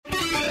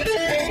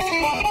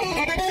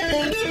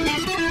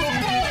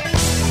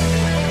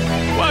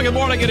Well, good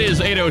morning. It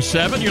is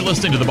 8:07. You're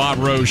listening to The Bob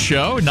Rose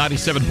Show,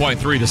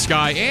 97.3 The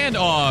Sky, and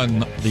on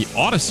the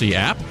Odyssey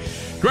app.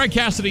 Greg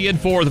Cassidy in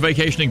for the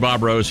vacationing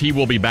Bob Rose. He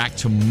will be back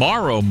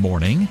tomorrow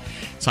morning.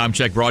 Time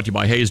check brought to you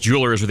by Hayes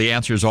Jewelers, where the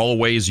answer is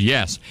always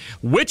yes.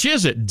 Which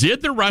is it?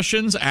 Did the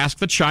Russians ask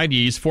the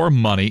Chinese for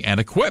money and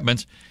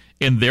equipment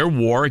in their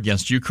war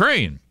against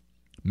Ukraine?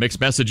 Mixed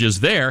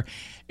messages there.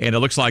 And it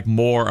looks like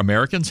more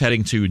Americans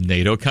heading to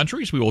NATO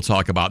countries. We will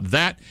talk about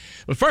that.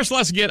 But first,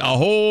 let's get a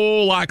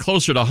whole lot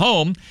closer to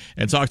home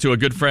and talk to a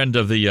good friend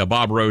of the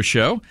Bob Rose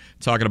Show,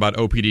 talking about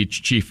OPD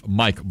Chief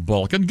Mike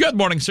Bulkin. Good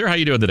morning, sir. How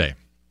you doing today?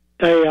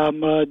 Hey,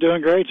 I'm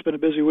doing great. It's been a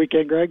busy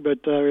weekend, Greg, but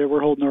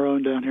we're holding our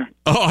own down here.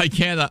 Oh, I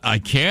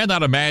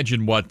cannot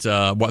imagine what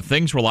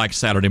things were like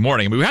Saturday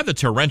morning. I mean, we had the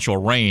torrential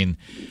rain.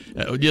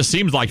 It just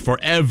seems like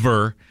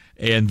forever.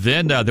 And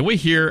then we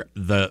hear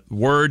the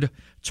word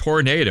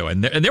tornado,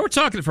 and they were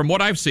talking, from what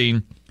I've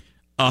seen,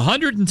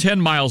 110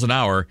 miles an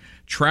hour,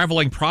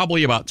 traveling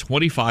probably about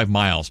 25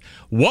 miles.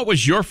 What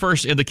was your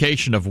first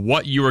indication of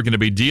what you were going to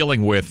be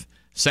dealing with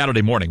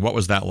Saturday morning? What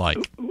was that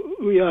like?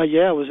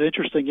 Yeah, it was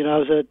interesting. I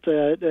was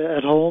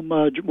at home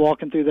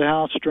walking through the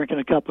house, drinking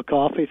a cup of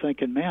coffee,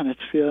 thinking, "Man,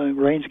 it's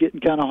rain's getting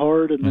kind of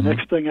hard." And the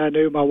next thing I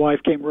knew, my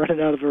wife came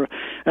running out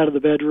of the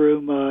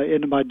bedroom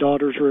into my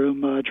daughter's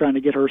room, trying to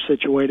get her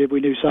situated. We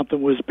knew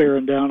something was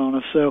bearing down on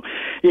us. So,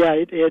 yeah,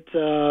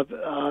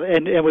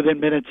 and within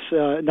minutes,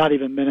 not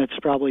even minutes,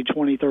 probably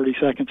 20, 30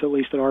 seconds at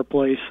least at our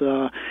place.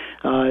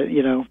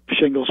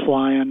 Shingles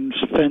flying,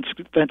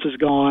 fences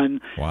gone.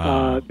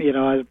 Wow.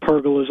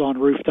 Pergolas on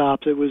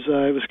rooftops. It was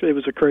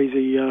a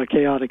crazy,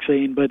 chaotic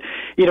scene. But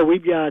we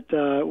got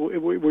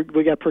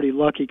pretty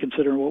lucky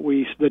considering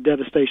the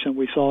devastation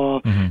we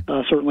saw.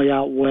 Certainly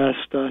out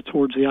west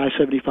towards the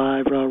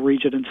I-75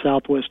 region in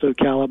southwest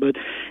Ocala. But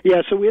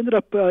yeah, so we ended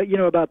up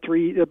about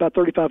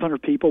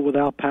 3,500 people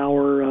without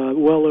power.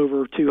 Well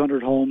over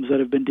 200 homes that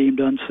have been deemed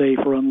unsafe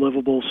or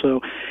unlivable. So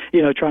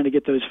trying to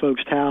get those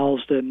folks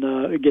housed and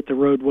get the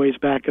roadways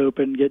back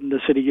open, getting the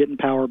city getting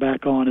power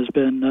back on has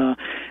been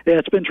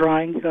it's been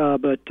trying.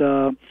 But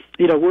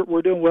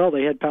we're doing well.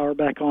 They had power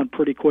back on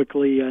pretty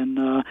quickly, and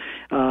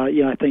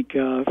I think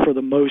for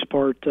the most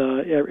part,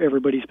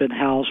 everybody's been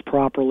housed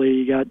properly.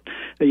 You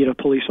got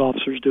police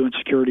officers doing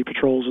security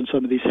patrols in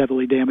some of these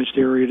heavily damaged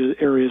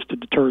areas to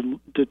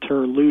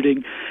deter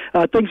looting,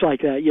 things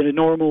like that.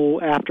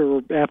 Normal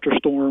after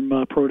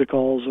storm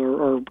protocols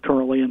are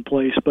currently in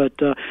place. But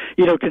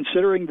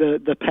considering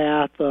the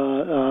path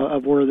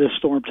of where this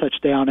storm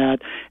touched down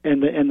at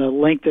and the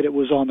length that it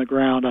was on the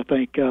ground, I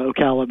think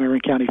Ocala,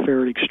 Marion County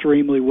fared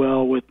extremely well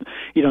with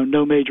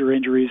no major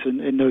injuries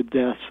and no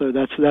deaths. So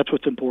that's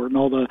what's important.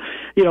 All the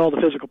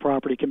physical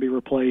property can be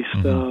replaced,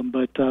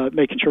 but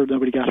making sure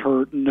nobody got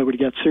hurt and nobody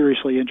got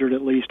seriously injured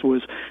at least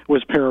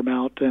was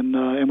paramount,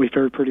 and we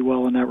fared pretty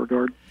well in that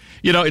regard.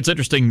 It's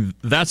interesting.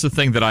 That's the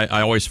thing that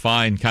I always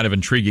find kind of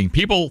intriguing.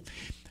 People,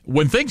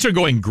 when things are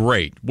going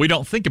great, we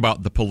don't think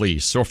about the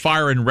police or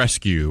fire and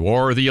rescue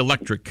or the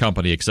electric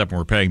company, except when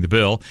we're paying the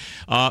bill.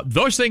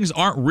 Those things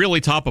aren't really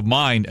top of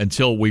mind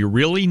until we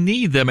really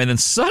need them, and then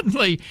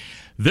suddenly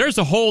there's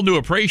a whole new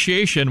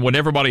appreciation when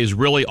everybody is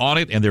really on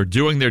it and they're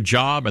doing their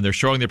job and they're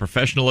showing their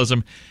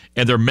professionalism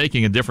and they're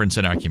making a difference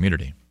in our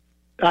community.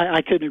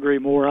 I couldn't agree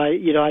more.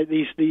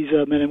 These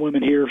men and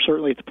women here,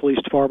 certainly at the police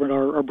department,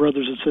 our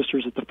brothers and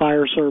sisters at the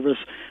fire service,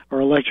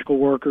 our electrical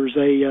workers.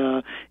 They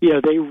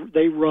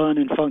run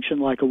and function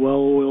like a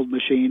well-oiled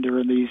machine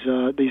during these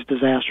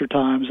disaster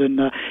times, and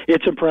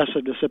it's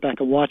impressive to sit back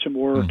and watch them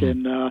work.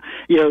 And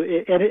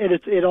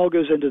it all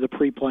goes into the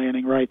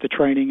pre-planning, right? The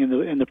training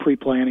and the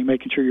pre-planning,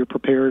 making sure you're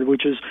prepared,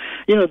 which is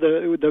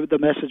the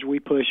message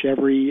we push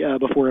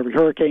before every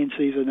hurricane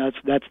season.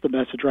 That's the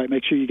message, right?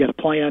 Make sure you got a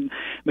plan.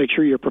 Make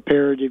sure you're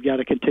prepared. You've got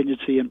a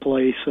contingency in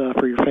place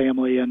for your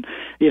family, and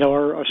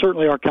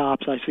certainly our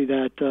cops. I see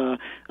that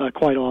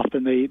quite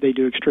often. They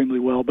do extremely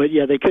well. But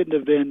yeah, they couldn't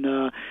have been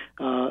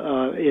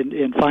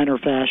in finer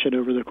fashion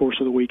over the course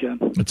of the weekend.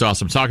 It's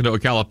awesome. Talking to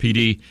Ocala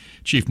PD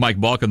Chief Mike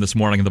Bulkin this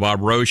morning in the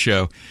Bob Rose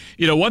Show.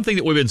 One thing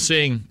that we've been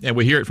seeing, and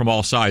we hear it from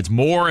all sides,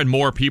 more and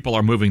more people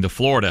are moving to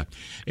Florida,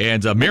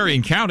 and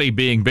Marion County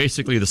being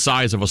basically the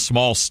size of a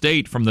small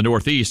state from the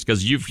Northeast,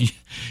 because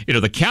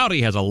the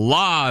county has a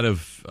lot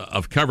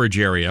of coverage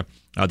area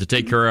to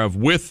take care of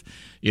with,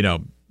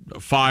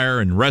 fire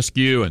and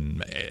rescue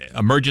and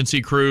emergency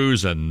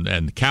crews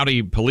and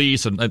county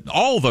police and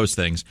all those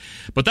things.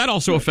 But that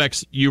also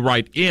affects you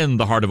right in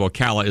the heart of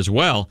Ocala as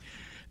well.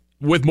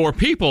 With more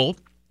people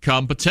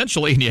come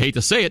potentially, and you hate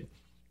to say it,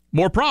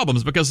 more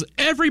problems, because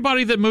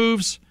everybody that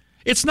moves,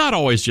 it's not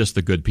always just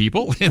the good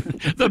people.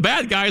 The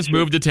bad guys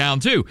move to town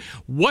too.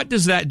 What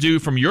does that do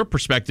from your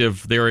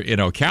perspective there in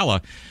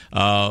Ocala,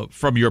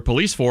 from your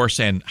police force,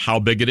 and how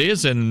big it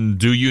is, and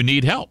do you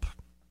need help?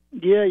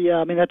 Yeah.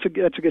 I mean, that's a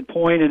good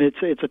point, and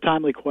it's a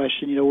timely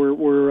question. You know,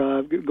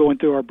 we're going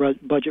through our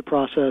budget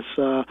process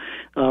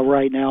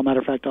right now. Matter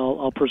of fact,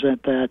 I'll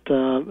present that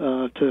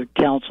to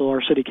council,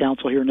 our city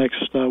council, here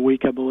next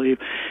week, I believe.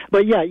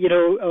 But yeah, you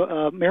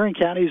know, Marion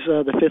County is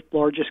the fifth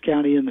largest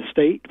county in the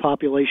state,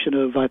 population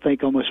of I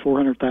think almost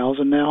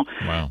 400,000 now.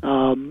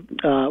 Wow.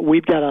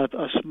 We've got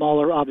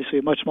obviously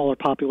a much smaller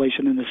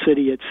population in the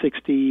city at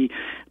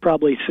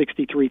probably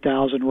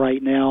 63,000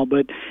 right now.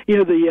 But you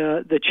know,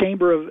 the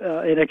Chamber of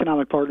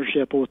Economic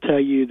Partnership will tell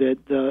you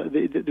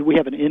that we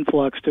have an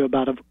influx to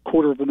about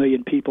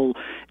 250,000 people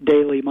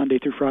daily, Monday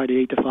through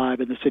Friday, 8 to 5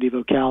 in the city of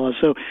Ocala.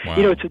 So, wow.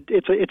 You know,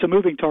 it's a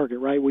moving target,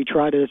 right? We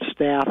try to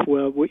staff,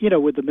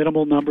 with the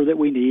minimal number that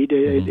we need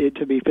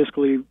to be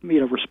fiscally,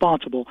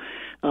 responsible.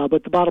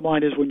 But the bottom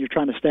line is when you're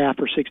trying to staff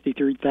for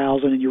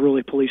 63,000 and you're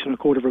really policing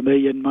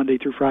 250,000 Monday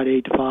through Friday,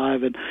 8 to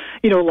 5, and,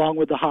 along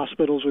with the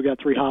hospitals, we've got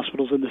 3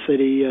 hospitals in the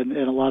city and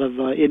a lot of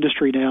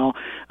industry now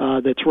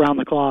that's round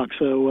the clock.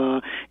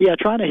 So,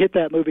 trying to hit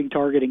that moving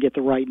target and get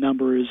the right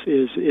number is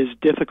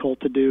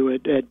difficult to do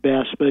at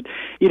best. But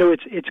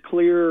it's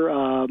clear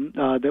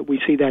that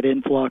we see that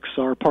influx,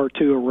 our Part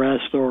 2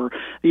 arrests, or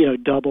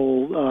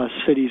double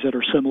cities that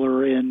are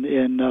similar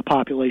in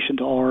population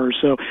to ours.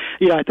 So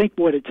I think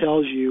what it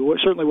tells you,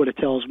 certainly what it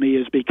tells me,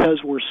 is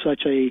because we're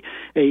such a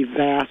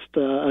vast,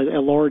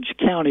 a large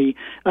county,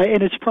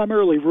 and it's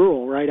primarily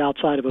rural, right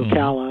outside of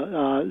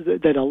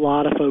Ocala, that a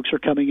lot of folks are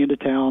coming into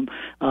town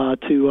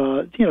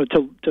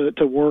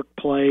to work,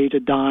 play, to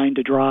dine,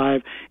 to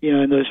drive,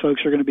 and those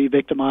folks are going to be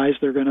victimized.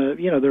 They're going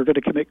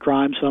to commit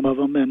crimes, some of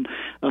them, and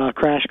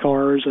crash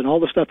cars and all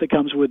the stuff that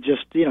comes with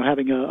just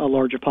having a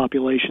larger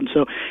population.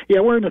 So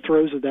we're in the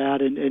throes of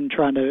that and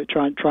trying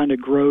to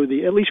grow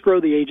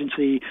the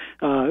agency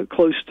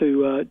close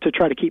to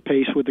try to keep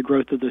pace with the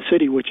growth of the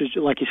city, which is,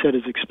 like you said,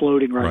 is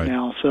exploding right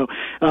now. So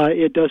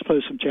it does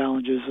pose some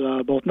challenges,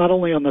 both not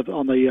only on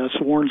the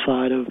sworn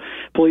side of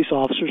police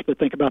officers, but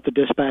think about the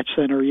dispatch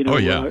center,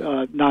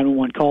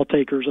 911 call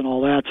takers and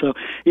all that. So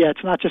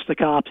it's not just the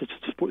cops; it's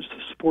the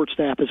support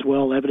staff as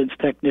well, evidence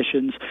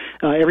technicians,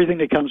 everything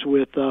that comes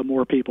with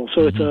more people.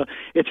 So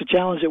it's a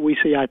challenge that we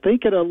see, I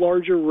think, at a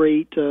larger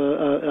rate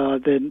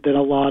than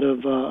a lot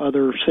of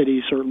other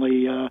cities.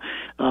 Certainly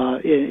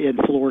in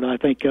Florida, I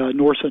think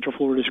North Central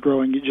Florida is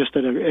growing just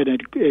at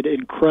an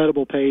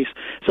incredible pace.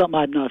 Something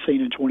I've not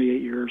seen in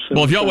 28 years. So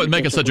well, if you wouldn't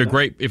make it such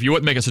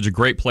a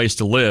great place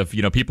to live,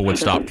 people would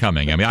stop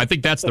coming. I mean, I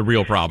think that's the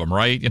real problem,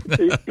 right?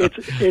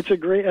 It's a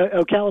great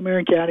Ocala,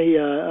 Marion County.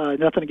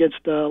 Nothing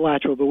against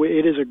Alachua, but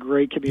it is a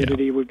great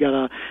community. Yeah. We've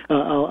got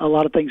a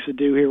lot of things to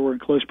do here. We're in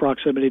close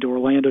proximity to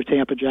Orlando,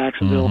 Tampa,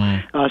 Jacksonville.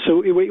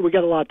 So we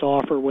got a lot to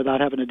offer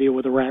without having to deal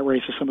with the rat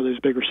race of some of those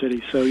bigger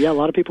cities. So a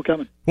lot of people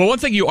coming. Well, one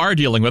thing you are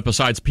dealing with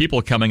besides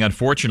people coming,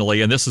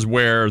 unfortunately, and this is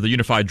where the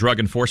Unified Drug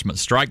Enforcement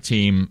Strike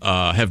Team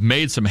have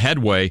made some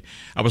headway.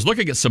 I was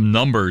looking at some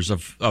numbers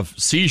of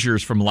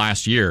seizures from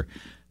last year.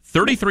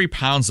 33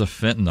 pounds of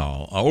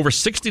fentanyl, over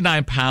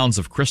 69 pounds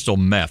of crystal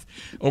meth,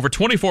 over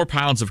 24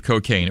 pounds of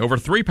cocaine, over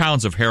 3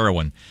 pounds of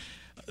heroin.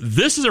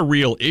 This is a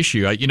real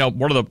issue.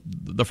 One of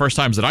the first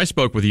times that I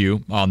spoke with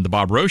you on the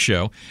Bob Rowe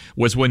Show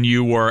was when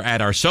you were at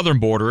our southern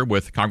border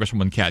with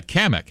Congresswoman Kat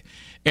Cammack.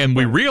 And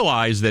we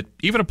realized that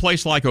even a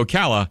place like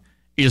Ocala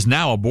is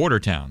now a border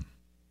town.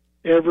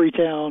 Every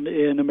town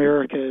in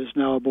America is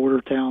now a border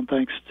town,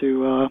 thanks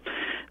to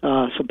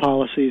some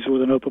policies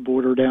with an open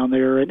border down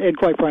there, and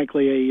quite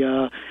frankly,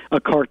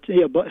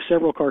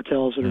 several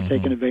cartels that are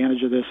taking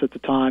advantage of this at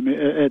this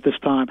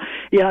time.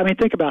 Yeah, I mean,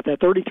 think about that: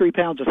 33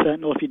 pounds of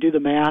fentanyl. If you do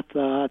the math,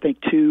 I think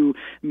 2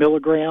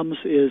 milligrams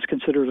is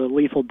considered a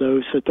lethal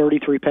dose. So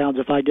 33 pounds,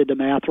 if I did the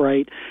math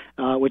right,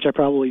 which I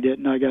probably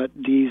didn't, I got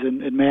D's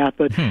in math,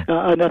 but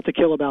enough to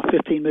kill about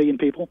 15 million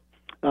people.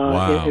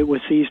 Wow. It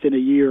was seized in a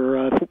year,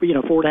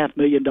 $4.5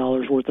 million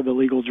worth of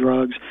illegal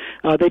drugs.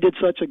 They did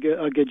such a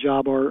good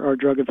job, our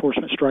Drug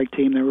Enforcement Strike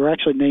Team. They were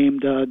actually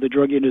named the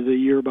Drug Unit of the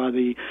Year by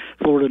the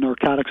Florida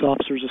Narcotics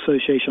Officers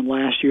Association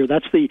last year.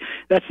 That's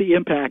the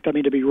impact. I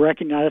mean, to be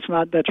recognized,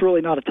 that's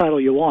really not a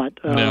title you want.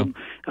 No.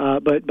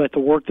 But the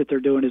work that they're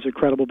doing is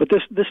incredible. But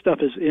this stuff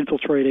is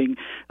infiltrating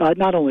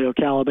not only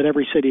Ocala but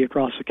every city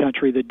across the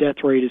country. The death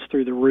rate is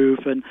through the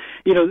roof, and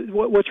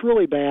what's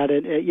really bad,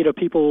 and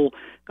people.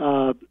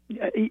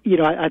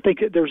 I think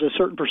there's a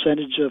certain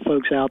percentage of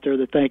folks out there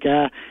that think,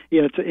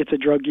 it's a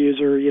drug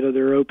user,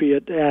 they're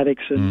opiate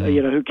addicts, and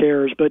who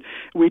cares? But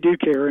we do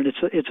care, and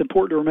it's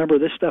important to remember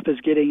this stuff is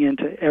getting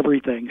into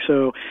everything.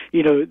 So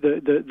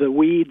the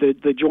weed,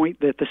 the joint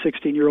that the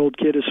 16-year-old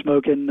kid is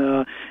smoking,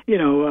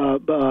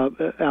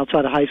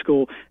 outside of high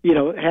school,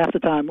 half the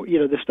time,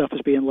 this stuff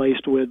is being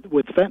laced with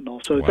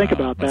fentanyl. So think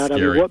about that.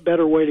 Scary. I mean, what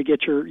better way to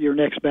get your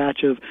next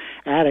batch of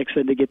addicts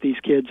than to get these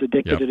kids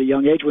addicted at a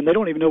young age when they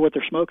don't even know what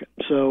they're smoking? smoking.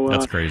 So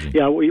that's crazy.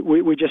 Yeah,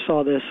 we just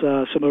saw this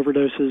some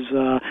overdoses.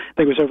 I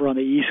think it was over on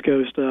the East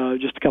Coast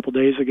just a couple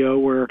days ago,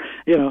 where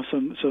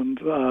some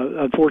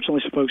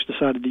unfortunately some folks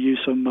decided to use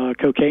some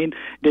cocaine,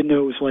 didn't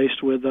know it was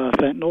laced with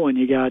fentanyl, and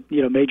you got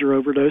major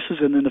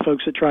overdoses, and then the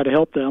folks that try to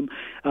help them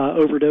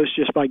overdose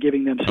just by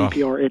giving them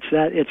CPR. Oh.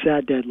 It's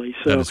that deadly.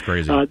 So that is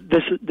crazy.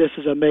 This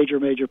is a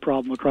major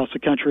problem across the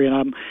country,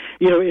 and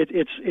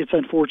it's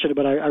unfortunate,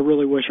 but I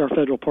really wish our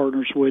federal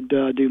partners would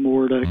do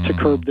more to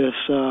curb this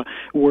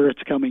where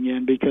it's coming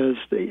in, because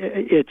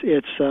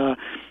it's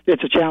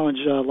a challenge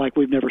like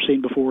we've never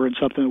seen before, and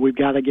something that we've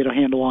got to get a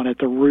handle on at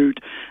the root,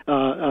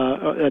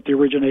 at the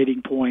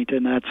originating point,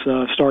 and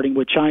that's starting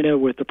with China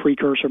with the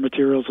precursor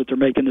materials that they're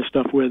making this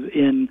stuff with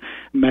in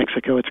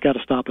Mexico. It's got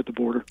to stop at the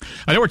border.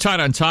 I know we're tight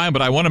on time,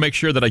 but I want to make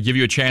sure that I give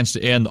you a chance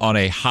to end on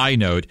a high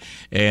note.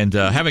 And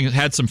having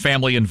had some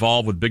family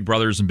involved with big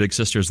brothers and big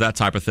sisters, that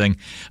type of thing,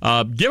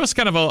 give us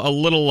kind of a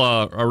little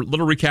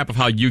recap of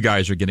how you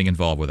guys are getting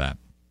involved with that.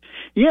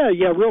 Yeah,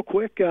 real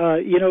quick.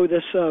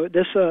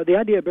 The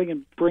idea of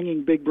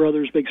bringing big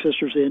brothers, big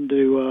sisters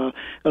into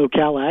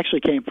Ocala actually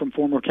came from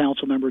former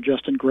council member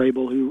Justin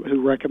Grable,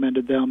 who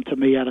recommended them to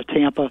me out of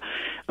Tampa.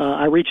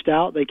 I reached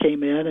out. They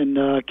came in and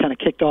kind of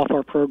kicked off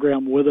our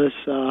program with us.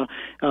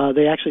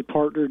 They actually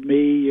partnered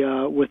me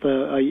with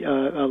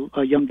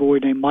a young boy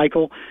named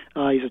Michael.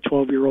 He's a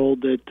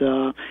 12-year-old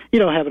that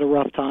having a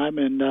rough time,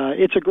 and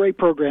it's a great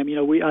program.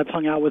 I've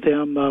hung out with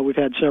him. We've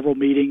had several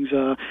meetings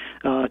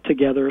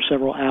together,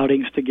 several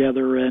outings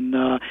together, and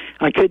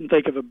I couldn't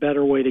think of a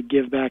better way to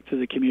give back to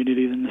the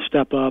community than to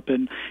step up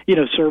and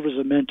serve as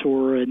a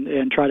mentor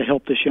and try to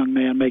help this young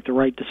man make the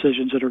right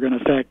decisions that are going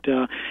to affect,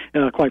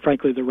 quite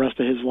frankly, the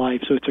rest of his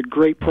life. So it's a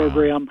great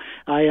program.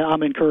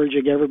 I'm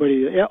encouraging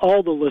everybody,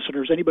 all the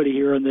listeners, anybody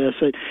hearing this,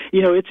 that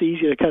it's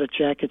easy to cut a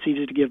check, it's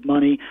easy to give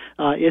money.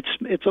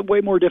 It's a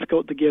way more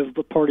difficult to give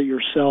a part of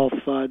yourself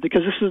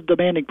because this is a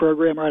demanding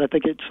program, right? I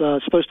think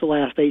it's supposed to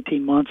last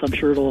 18 months. I'm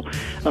sure it'll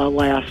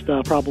last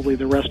probably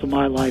the rest of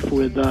my life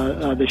with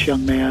this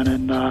young man.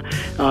 And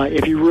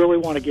if you really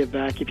want to give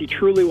back, if you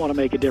truly want to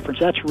make a difference,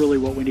 that's really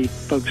what we need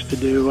folks to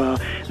do.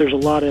 There's a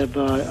lot of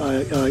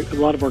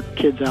our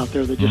kids out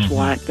there that just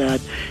lack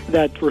that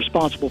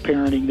responsible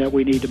parenting that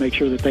we need to make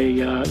sure that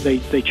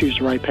they choose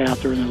the right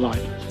path during their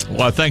life.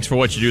 Well, thanks for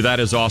what you do.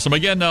 That is awesome.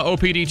 Again,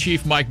 OPD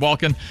Chief Mike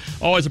Balkin,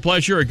 always a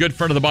pleasure. A good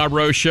friend of the Bob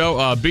Rose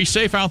Show. Be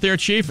safe out there,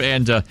 Chief,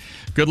 and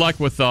good luck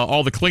with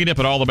all the cleanup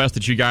and all the mess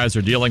that you guys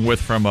are dealing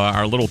with from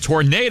our little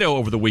tornado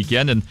over the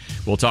weekend, and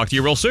we'll talk to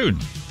you real soon.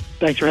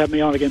 Thanks for having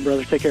me on again,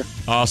 brother. Take care.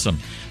 Awesome.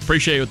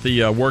 Appreciate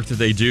the work that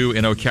they do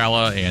in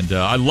Ocala, and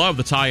I love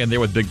the tie-in there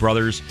with Big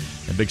Brothers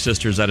and Big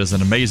Sisters. That is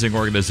an amazing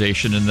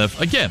organization, and if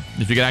you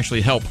can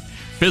actually help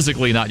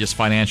physically, not just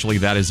financially,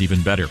 that is even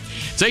better.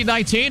 It's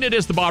 8:19. It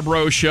is the Bob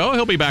Rose Show.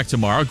 He'll be back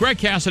tomorrow. Greg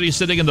Cassidy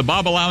sitting in the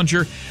Baba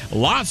Lounger.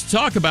 Lots to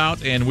talk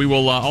about, and we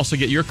will also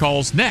get your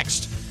calls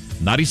next.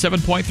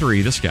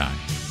 97.3 The Sky.